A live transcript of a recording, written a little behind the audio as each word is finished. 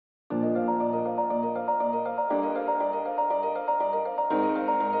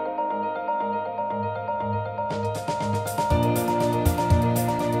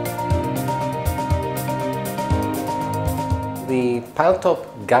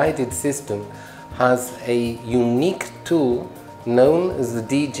Paltop guided system has a unique tool known as the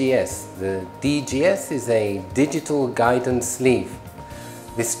DGS. The DGS is a digital guidance sleeve.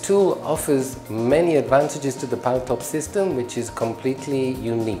 This tool offers many advantages to the Paltop system, which is completely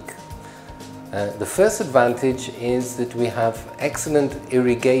unique. The first advantage is that we have excellent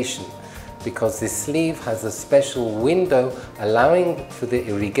irrigation, because this sleeve has a special window allowing for the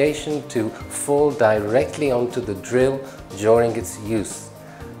irrigation to fall directly onto the drill during its use.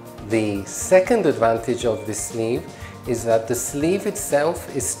 The second advantage of this sleeve is that the sleeve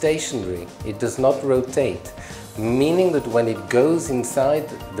itself is stationary. It does not rotate, meaning that when it goes inside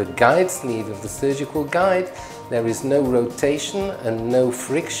the guide sleeve of the surgical guide, there is no rotation and no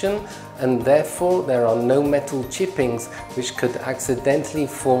friction, and therefore there are no metal chippings which could accidentally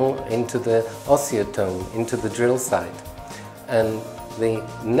fall into the osteotome, into the drill site. And the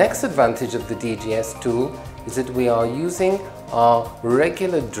next advantage of the DGS tool is that we are using our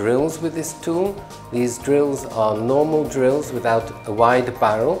regular drills with this tool. These drills are normal drills without a wide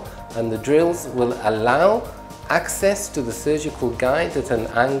barrel, and the drills will allow access to the surgical guide at an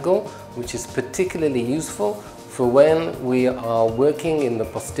angle which is particularly useful for when we are working in the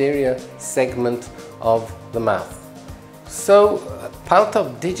posterior segment of the mouth. So,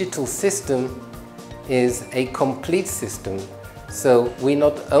 Paltop Digital system is a complete system. So we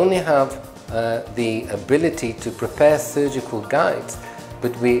not only have the ability to prepare surgical guides,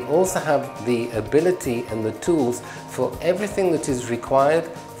 but we also have the ability and the tools for everything that is required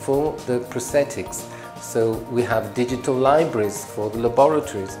for the prosthetics. So we have digital libraries for the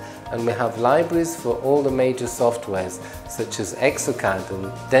laboratories, and we have libraries for all the major softwares such as Exocad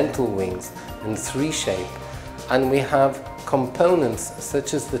and Dental Wings and 3Shape. And we have components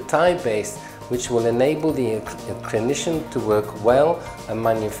such as the tie base, which will enable the clinician to work well and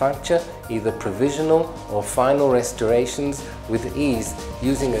manufacture either provisional or final restorations with ease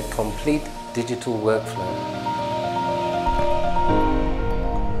using a complete digital workflow.